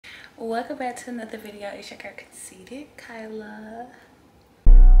Welcome back to another video. It's your girl Konceited Kaila.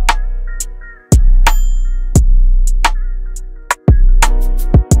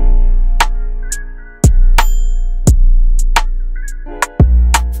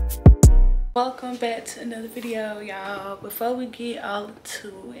 Welcome back to another video, y'all. Before we get all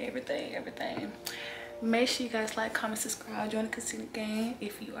to everything, make sure you guys like, comment, subscribe, join the Konceited gang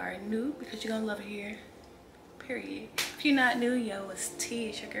if you are new, because you're gonna love it here, period. If you're not new, yo, it's T.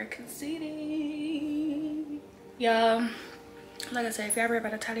 It's your girl Konceited. Y'all, like I said, if y'all read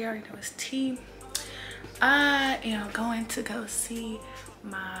about the title, you already know it's T. I am going to go see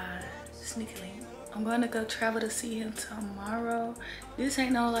my sneaky link. I'm going to go travel to see him tomorrow. This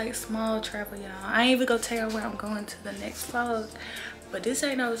ain't no like small travel, y'all. I ain't even gonna tell y'all where I'm going to the next vlog, but this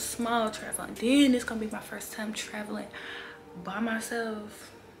ain't no small travel. And then it's gonna be my first time traveling by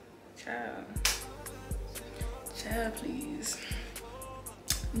myself. Child, please.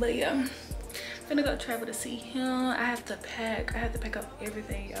 But yeah, I'm gonna go travel to see him. I have to pack up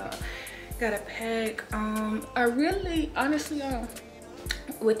everything, y'all. Gotta pack. Honestly, y'all,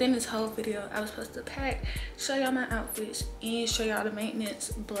 within this whole video I was supposed to pack, show y'all my outfits, and show y'all the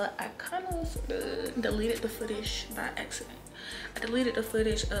maintenance, but I kind of deleted the footage by accident. I deleted the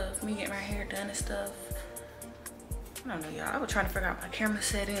footage of me getting my hair done and stuff. I don't know, y'all. I was trying to figure out my camera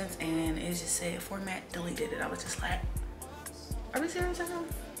settings and it just said format deleted it. I was just like, are we serious right now?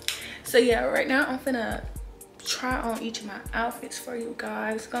 So yeah, right now I'm finna try on each of my outfits for you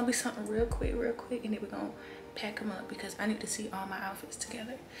guys. It's gonna be something real quick, and then we're gonna pack them up because I need to see all my outfits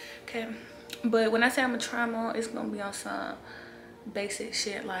together. Okay, but when I say I'm gonna try them on, it's gonna be on some basic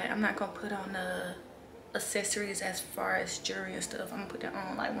shit. Like, I'm not gonna put on the accessories as far as jewelry and stuff. I'm gonna put that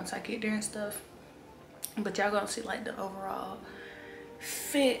on like once I get there and stuff, but y'all gonna see like the overall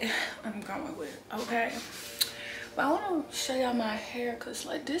fit I'm going with. Okay, but I want to show y'all my hair because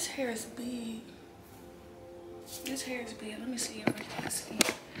like this hair is big. This hair is big. Let me see if you can see.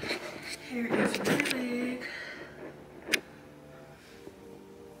 Hair is really big.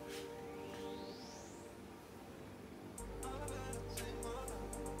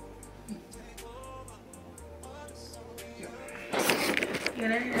 Yeah,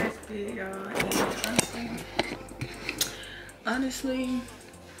 that hair is big, y'all. Honestly,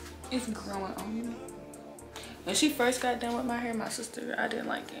 it's growing on me. When she first got done with my hair, my sister, I didn't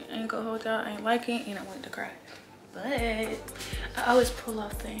like it. I ain't gonna hold y'all, I ain't like it, and I wanted to cry. But I always pull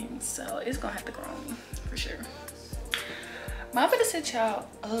off things, so it's gonna have to grow on me for sure. But I'm gonna sit y'all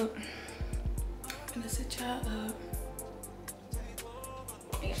up. I'm gonna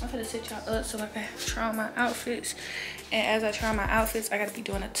sit y'all up so I can try on my outfits. And as I try on my outfits, I gotta be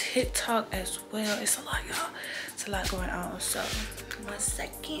doing a TikTok as well. It's a lot, y'all. It's a lot going on. So one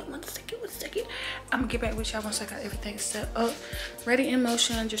second. I'm gonna get back with y'all once I got everything set up, ready, in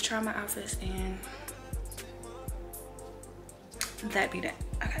motion. Just try my outfits and that be that.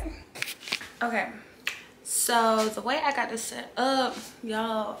 Okay, so the way I got this set up,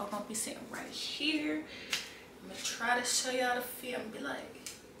 y'all are gonna be sitting right here. I'm gonna try to show y'all the fit and be like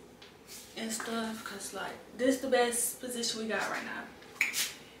and stuff, because like this is the best position we got right now.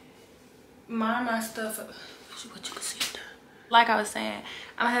 My stuff, what you can see there. Like I was saying,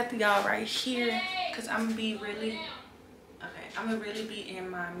 I'm gonna have y'all right here because I'm gonna be really be in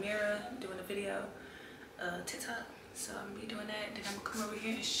my mirror doing a video TikTok. So I'm gonna be doing that, then I'm gonna come over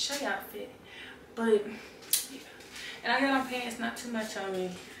here and show y'all fit. But yeah, and I got on pants, not too much on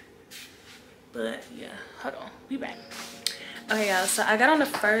me, but yeah, hold on, be back. Okay, y'all, so I got on the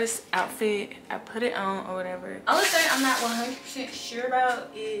first outfit, I put it on or whatever. Only thing I'm not 100% sure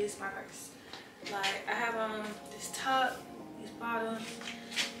about is my purse. Like, I have on this top, these bottoms,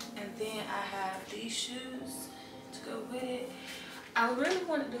 and then I have these shoes to go with it. I really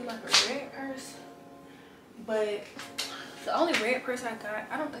want to do like a red purse, but the only red purse I got,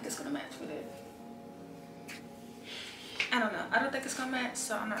 I don't think it's gonna match with it. I don't know, I don't think it's gonna match,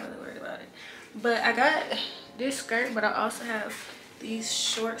 so I'm not really worried about it. But I got this skirt, but I also have these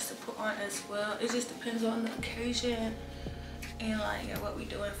shorts to put on as well. It just depends on the occasion and like, yeah, what we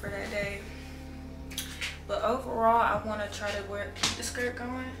doing for that day. But overall, I want to try to keep the skirt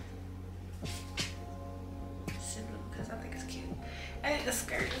going simply because I think it's cute. I think the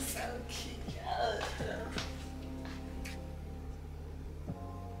skirt is so cute.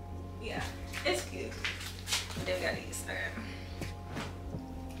 Yeah, it's cute. And then we got these. Okay.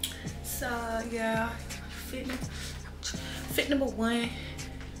 So yeah, fit number one,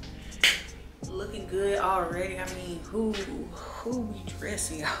 looking good already. I mean, who be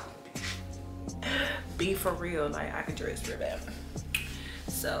dressing out? Be for real, like I can dress real bad.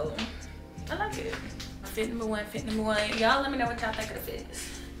 So I like it. Fit number one. Y'all let me know what y'all think of the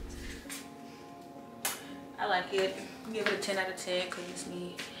fits. I like it. Give it a 10 out of 10 because it's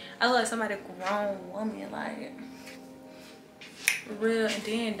me. I look like somebody grown woman, like for real. And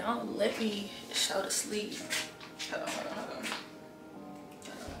then don't let me show the sleep. Hold on, hold on, hold on.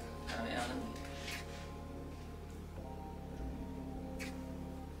 Hold on, y'all.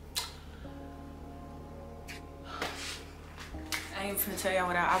 I ain't finna tell y'all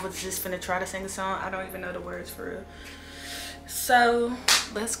what I was just finna try to sing a song. I don't even know the words for real. So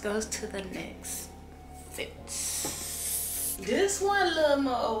let's go to the next fit. This one a little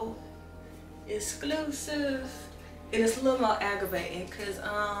more exclusive and it's a little more aggravating because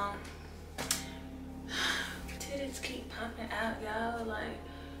titties keep pumping out, y'all. Like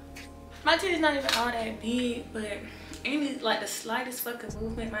my titties not even all that big, but any like the slightest fucking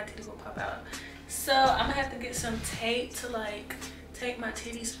movement, my titties will pop out. So I'm gonna have to get some tape to like take my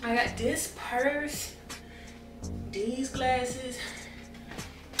titties. I got this purse, these glasses,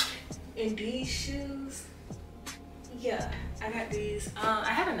 and these shoes. Yeah, I got these. I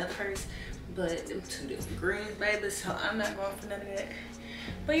have another purse, but them two different greens, baby, so I'm not going for none of that.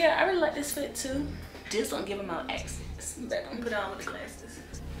 But yeah, I really like this fit too. This don't give them out accents, but I'm gonna put it on with the glasses.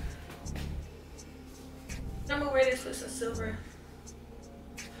 I'm gonna wear this with some silver.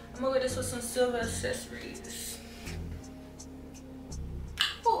 I'm gonna wear this with some silver accessories.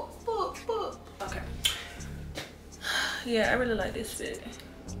 Okay. Yeah, I really like this fit.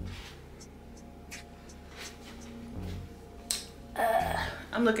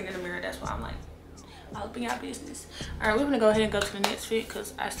 I'm looking in the mirror, that's why I'm like, I'll be your business. All right, we're gonna go ahead and go to the next fit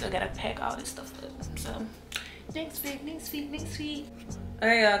because I still gotta pack all this stuff up. So, next fit, next fit, next fit.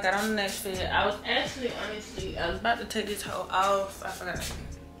 Okay, y'all, got on the next fit. I was actually, honestly, I was about to take this whole off. I forgot.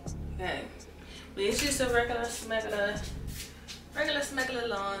 Okay, but it's just a regular smuggler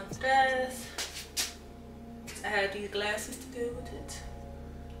long dress. I have these glasses to go with it.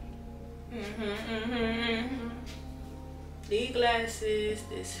 These glasses,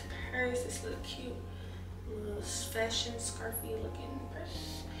 this purse, this little cute little fashion scarfy looking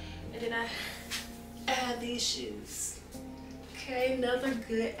purse, and then I have these shoes. Okay, another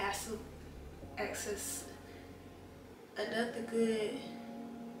good access, another good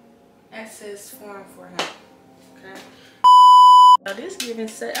access form for him. Okay. Now this giving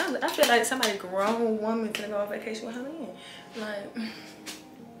set. I feel like somebody grown woman gonna go on vacation with her man. Like.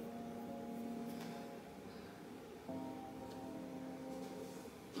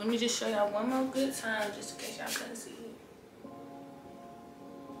 Let me just show y'all one more good time just in case y'all couldn't see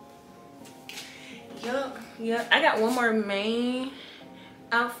it. Yup. I got one more main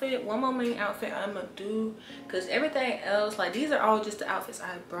outfit. One more main outfit I'm gonna do. Because everything else, like these are all just the outfits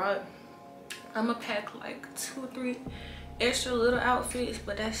I brought. I'm gonna pack like 2 or 3 extra little outfits.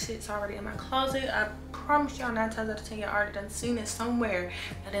 But that shit's already in my closet. I promise y'all 9 times out of 10 y'all already done seen it somewhere.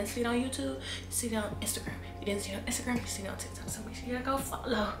 I didn't see it on YouTube. You see it on Instagram. You didn't see it on Instagram, you see it on TikTok. So make sure y'all go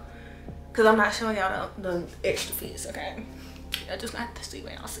follow. Cause I'm not showing y'all the extra fits, okay? Y'all just have to see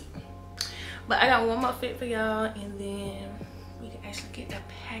what y'all see. But I got one more fit for y'all and then we can actually get that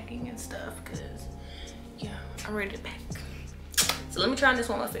packing and stuff cause yeah, I'm ready to pack. So let me try on this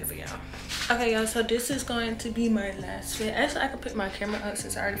one more fit for y'all. Okay y'all, so this is going to be my last fit. Actually I can put my camera up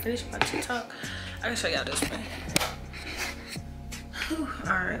since I already finished my TikTok. I can show y'all this one.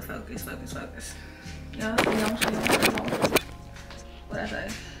 All right, focus. Y'all, what I say?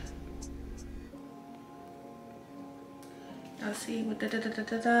 Y'all see with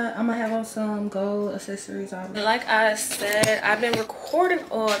I'm gonna have on some gold accessories on. Like I said, I've been recording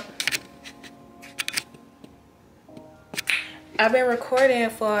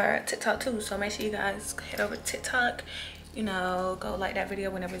for TikTok too, so make sure you guys head over to TikTok. You know, go like that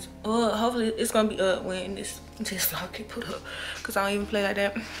video whenever it's up. Hopefully it's gonna be up when this vlog get put up because I don't even play like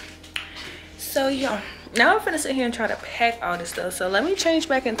that. So yeah, now I'm finna sit here and try to pack all this stuff. So let me change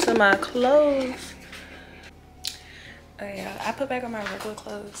back into my clothes. Oh yeah, I put back on my regular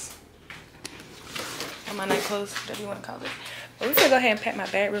clothes. Or my night clothes, whatever you wanna call it. But we're gonna go ahead and pack my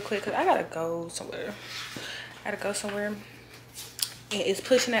bag real quick because I gotta go somewhere. And it's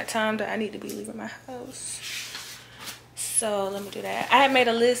pushing that time that I need to be leaving my house. So let me do that. I have made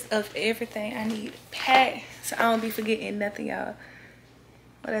a list of everything I need packed so I don't be forgetting nothing, y'all.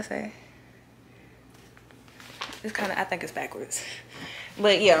 What I say? It's kind of, I think it's backwards.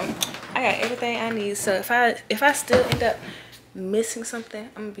 But yeah, I got everything I need. So if I still end up missing something,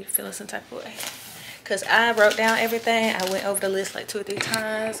 I'm gonna be feeling some type of way. Cause I wrote down everything. I went over the list like 2 or 3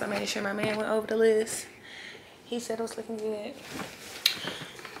 times. I made sure my man went over the list. He said it was looking good.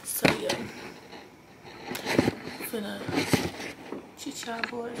 So yeah. Finna teach y'all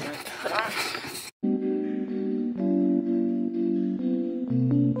boys, right? Hold on.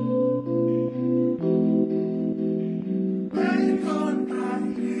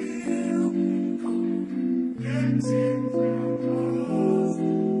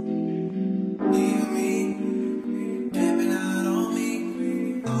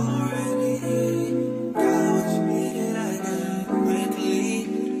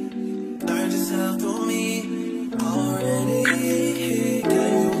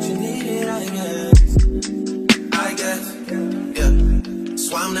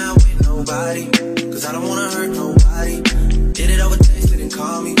 That's why I'm not with nobody, cause I don't wanna hurt nobody. Did it over text, didn't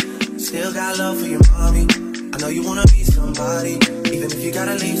call me. Still got love for your mommy. I know you wanna be somebody, even if you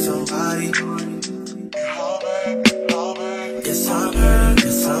gotta leave somebody. Yes, I'm hurting,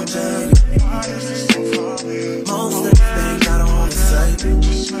 yes, I'm jaded. Most of the things I don't wanna say.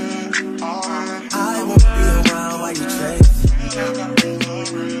 I won't be around while you chase.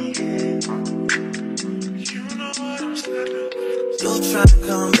 You'll try to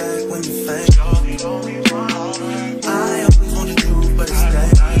come back when you faint. I always want the truth, but it's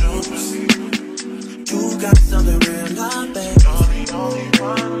dangerous. You got something real, not bad.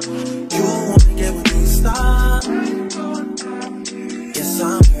 You wanna get with me, stop. Yes,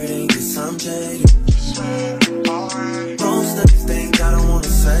 I'm hurting, yes, I'm jaded. Most of these things I don't wanna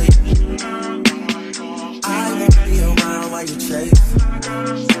say. I won't be around while you chase.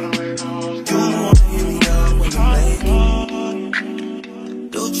 You wanna hear me up when you make it.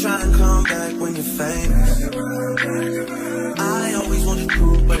 You'll try and come back when you're famous. I always want the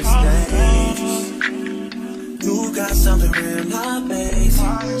truth, but it's dangerous. You got something real, not basic.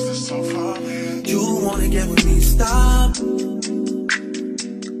 You wanna get with me, stop.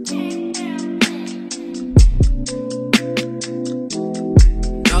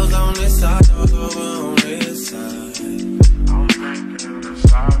 Those on this side, those over on this side.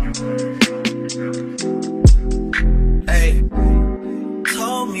 Hey,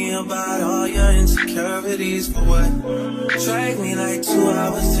 told me about all your insecurities, for what? Dragged me like 2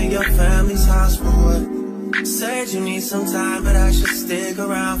 hours to your family's house, for what? Said you need some time, but I should stick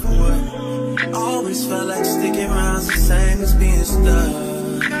around, for what? Always felt like sticking around's the same as being stuck.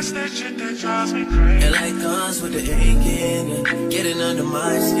 That's that shit that drives me crazy. And like guns with the aching and getting under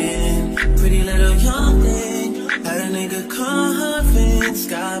my skin. Pretty little young thing, had a nigga convinced,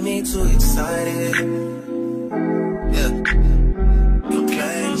 got me too excited. Yeah, you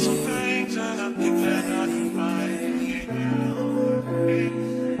play me.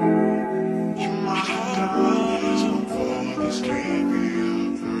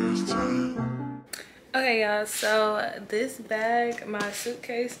 Okay, y'all, so this bag, my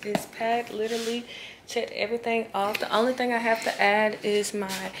suitcase is packed. Literally checked everything off. The only thing I have to add is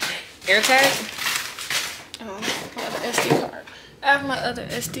my air tag. My other SD card. I have my other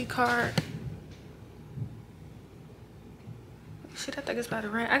SD card. Shit, I think it's about to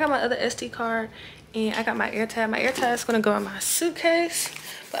rain. I got my other SD card and I got my air tag. My air tag is gonna go in my suitcase,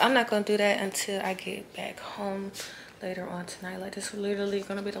 but I'm not gonna do that until I get back home later on tonight. Like, this is literally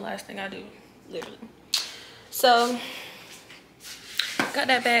gonna be the last thing I do, literally. So, got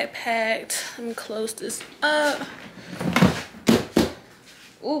that bag packed. Let me close this up.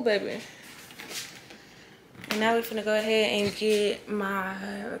 Ooh, baby. And now we're gonna go ahead and get my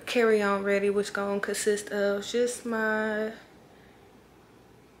carry-on ready, which gonna consist of just my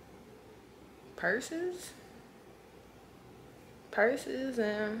purses,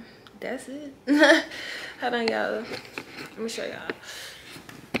 and that's it. Hold on, y'all. Let me show y'all.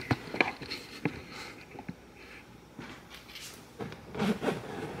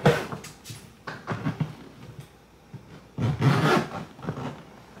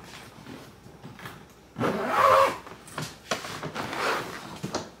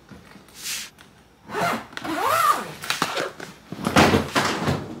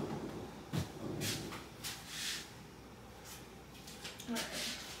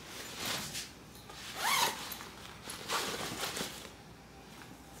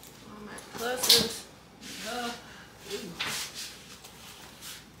 Pluses.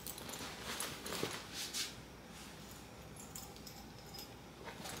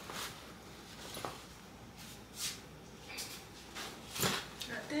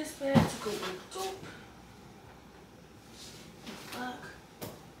 Got this bag to go with dope. Fuck.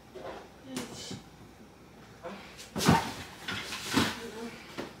 Bitch.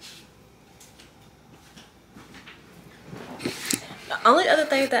 The only other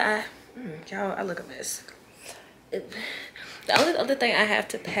thing that y'all, I look a mess. The only other thing I have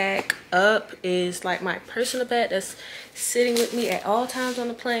to pack up is like my personal bag that's sitting with me at all times on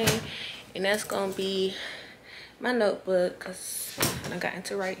the plane, and that's gonna be my notebook, because I got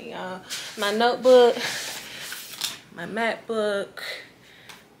into writing, y'all. My notebook, my MacBook,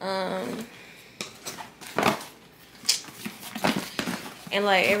 and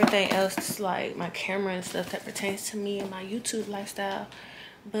like everything else, like my camera and stuff that pertains to me and my YouTube lifestyle.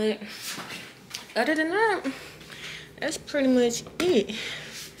 But other than that, that's pretty much it.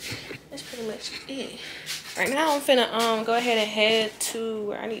 That's pretty much it. Right now I'm finna go ahead and head to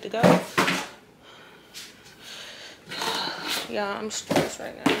where I need to go. Y'all, I'm stressed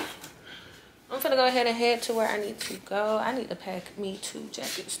right now. I'm gonna go ahead and head to where I need to go. I need to pack me 2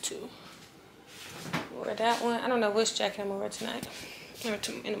 jackets too. Wear that one. I don't know which jacket I'm gonna wear tonight. Or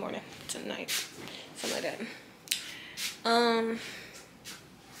in the morning, tonight. Something like that.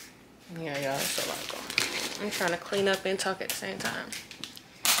 Yeah, y'all, it's a lot going on. I'm trying to clean up and talk at the same time.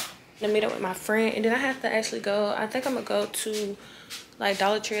 To meet up with my friend, and then I have to actually go. I think I'm gonna go to like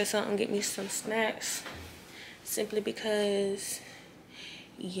Dollar Tree or something, get me some snacks. Simply because,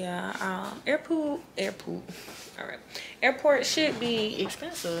 yeah, airport should be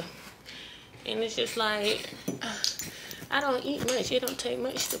expensive, and it's just like I don't eat much. It don't take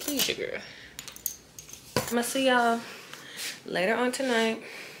much to please your girl. I'm gonna see y'all later on tonight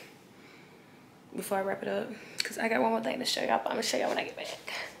before I wrap it up, because I got one more thing to show y'all, but I'm gonna show y'all when I get back.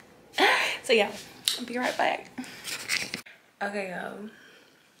 So yeah, I'll be right back. Okay, y'all,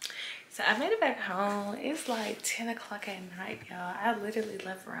 so I made it back home. It's like 10 o'clock at night, y'all. I literally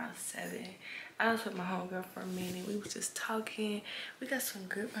left around 7. I was with my homegirl for a minute. We was just talking. We got some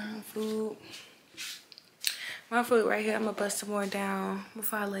good food. My food right here. I'm gonna bust some more down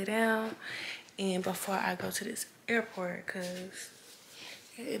before I lay down and before I go to this airport, because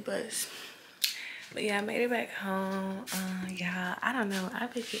it busts. But yeah, I made it back home. Yeah, I don't know.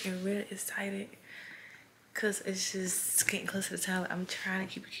 I've been getting real excited because it's just getting close to the time. I'm trying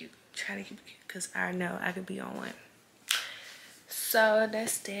to keep it cute. Because I know I could be on one. So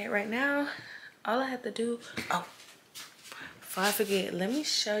that's that right now. All I have to do, oh, before I forget, let me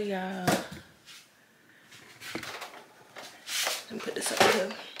show y'all. Let me put this up here.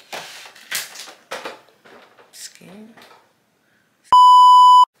 Skin.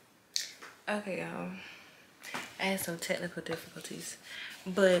 Okay, y'all. I had some technical difficulties,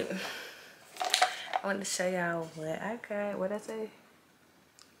 but I wanted to show y'all what I got. What I say?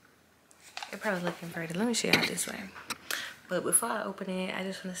 It's probably looking pretty. Let me show y'all this way. But before I open it, I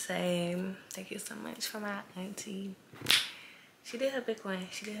just want to say thank you so much for my auntie. She did her big one.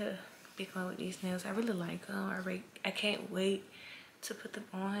 She did her big one with these nails. I really like them. I can't wait to put them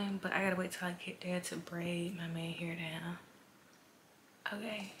on, but I gotta wait till I get there to braid my main hair down.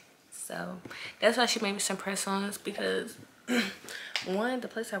 Okay, so that's why she made me some press-ons, because one, the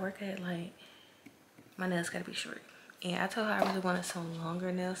place I work at, like, my nails gotta be short. And I told her I really wanted some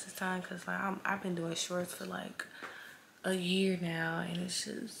longer nails this time, because like I've been doing shorts for like a year now, and it's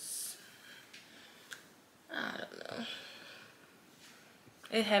just, I don't know.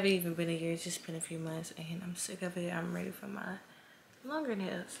 It haven't even been a year, it's just been a few months, and I'm sick of it. I'm ready for my longer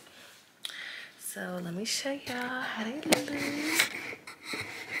nails. So let me show y'all how they look.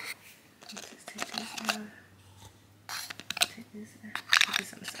 Take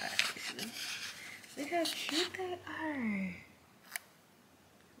this on the side, actually. Look how cute they are.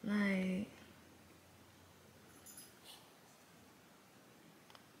 Like,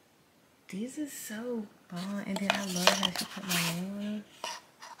 these are so bomb. And then I love how she put my name on them.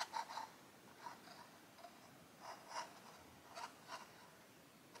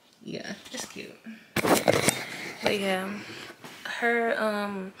 Yeah, it's cute. But yeah,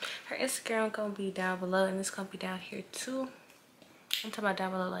 her Instagram gonna be down below, and it's gonna be down here too. I'm talking about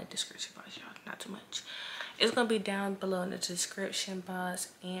down below, like description box, y'all, not too much. It's gonna be down below in the description box,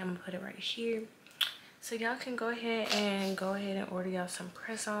 and I'm gonna put it right here, so y'all can go ahead and order y'all some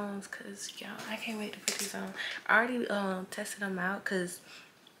press-ons, because y'all, I can't wait to put these on. I already tested them out, because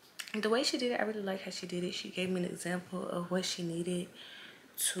the way she did it, I really like how she did it. She gave me an example of what she needed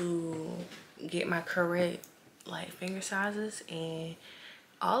to get my correct like finger sizes, and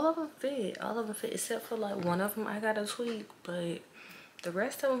all of them fit. Except for like one of them I got a tweak, but the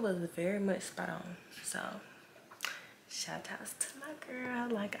rest of them was very much spot on. So shout outs to my girl.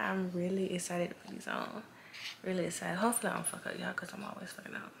 Like, I'm really excited to put these on. Really excited. Hopefully I don't fuck up, y'all, because I'm always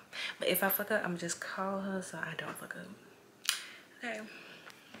fucking up. But if I fuck up, I'm just call her so I don't fuck up. Okay,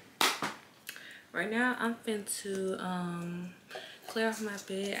 right now I'm finna clear off my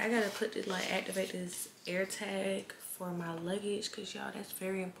bed. I gotta put this, like, activate this air tag for my luggage, because y'all, that's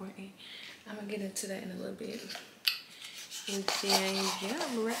very important. I'm gonna get into that in a little bit. And then yeah,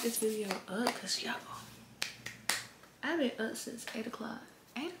 I'm gonna wrap this video up, because y'all, I've been up since 8 o'clock.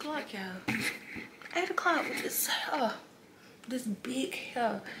 8 o'clock, y'all. 8 o'clock with this hair, this big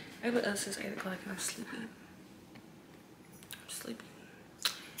hair. I've been up since 8 o'clock, and I'm sleepy.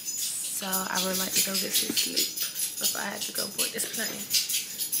 So I would like to go get some sleep before I have to go board this plane.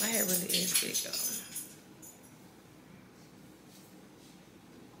 My hair really is big, y'all.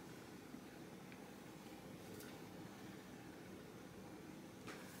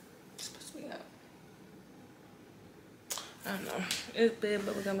 It's supposed to be up. I don't know. It's big,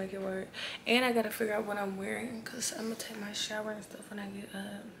 but we're gonna make it work. And I gotta figure out what I'm wearing, because I'm gonna take my shower and stuff when I get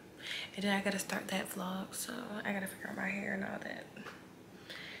up. and then I gotta start that vlog, so I gotta figure out my hair and all that.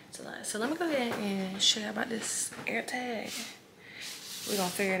 It's a lot. So let me go ahead and show you about this air tag. We're gonna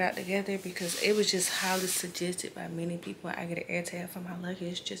figure it out together because it was just highly suggested by many people. I get an air tag for my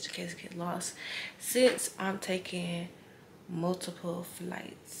luggage just in case it get lost, since I'm taking multiple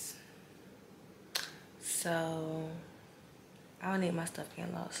flights. So I don't need my stuff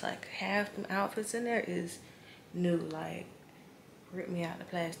getting lost. Like half the outfits in there is new, like rip me out the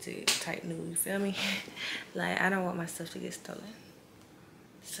plastic type new, you feel me? Like I don't want my stuff to get stolen.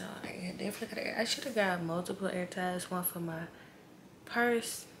 So I definitely got I should have got multiple air tags, one for my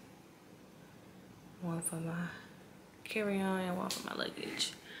purse, one for my carry-on, and one for my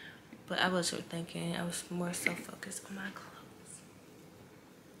luggage. But I wasn't thinking, I was more so focused on my clothes.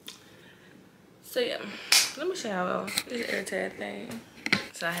 So yeah, let me show y'all this air tag thing.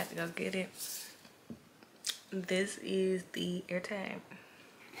 So I had to go get it. This is the air tag.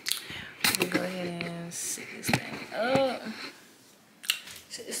 Let me go ahead and set this thing up.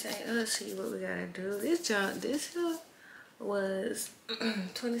 Set this thing up, see what we gotta do. This here was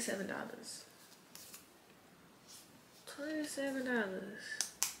 $27. $27.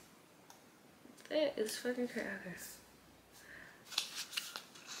 That is fucking crazy.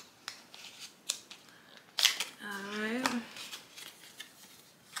 Alright.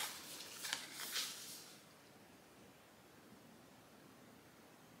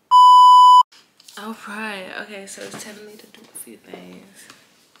 Alright, okay, so it's telling me to do a few things.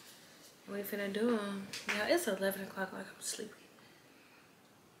 We finna do them. Yeah, it's 11 o'clock, like I'm sleepy.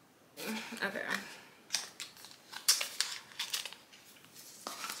 Okay.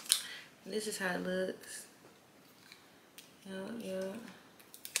 This is how it looks. Yeah.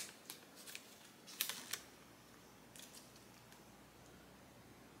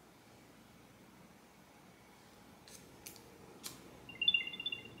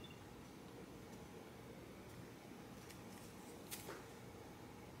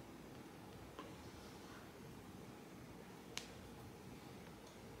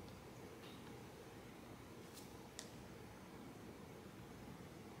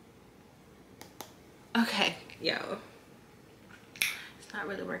 Okay, yo. It's not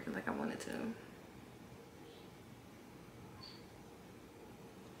really working like I wanted to.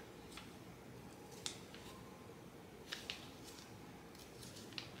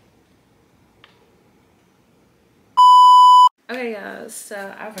 Okay, y'all,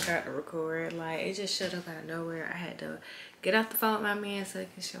 so I forgot to record. Like, it just showed up out of nowhere. I had to get off the phone with my man so it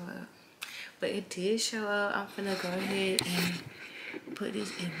could show up. But it did show up. I'm finna go ahead and put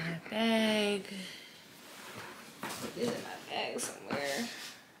this in my bag. Put this in my bag somewhere.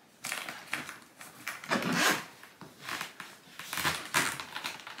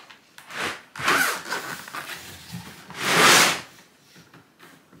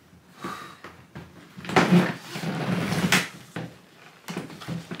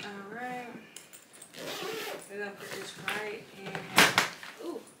 Alright. We're gonna put this right in.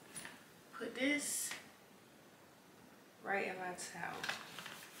 Ooh. Put this right in my towel.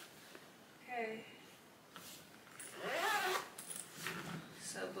 Okay.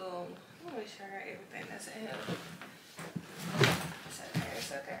 So boom. Let me make sure I got everything that's in here.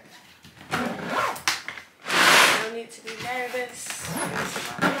 It's okay. No need to be nervous.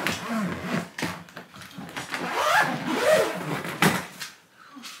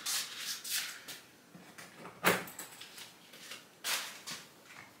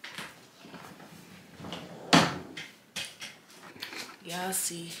 Y'all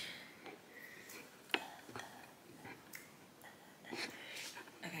see.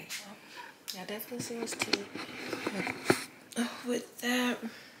 Okay, well, y'all definitely see us too. With that,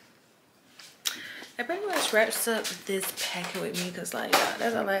 that pretty much wraps up this packet with me, because like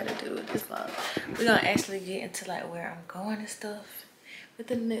that's all I had to do with this vlog. We're gonna actually get into like where I'm going and stuff with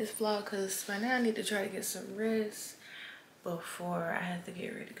the next vlog, because right now I need to try to get some rest before I have to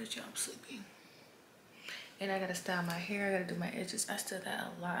get ready, because y'all I'm sleepy. And I gotta style my hair, I gotta do my edges. I still got a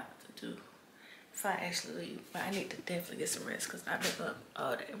lot to do before I actually leave, but I need to definitely get some rest because I've been up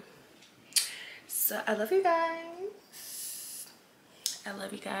all day. So I love you guys. I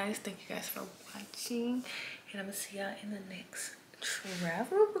love you guys. Thank you guys for watching, and I'm gonna see y'all in the next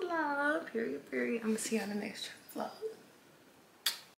travel vlog. Period. I'm gonna see y'all in the next vlog.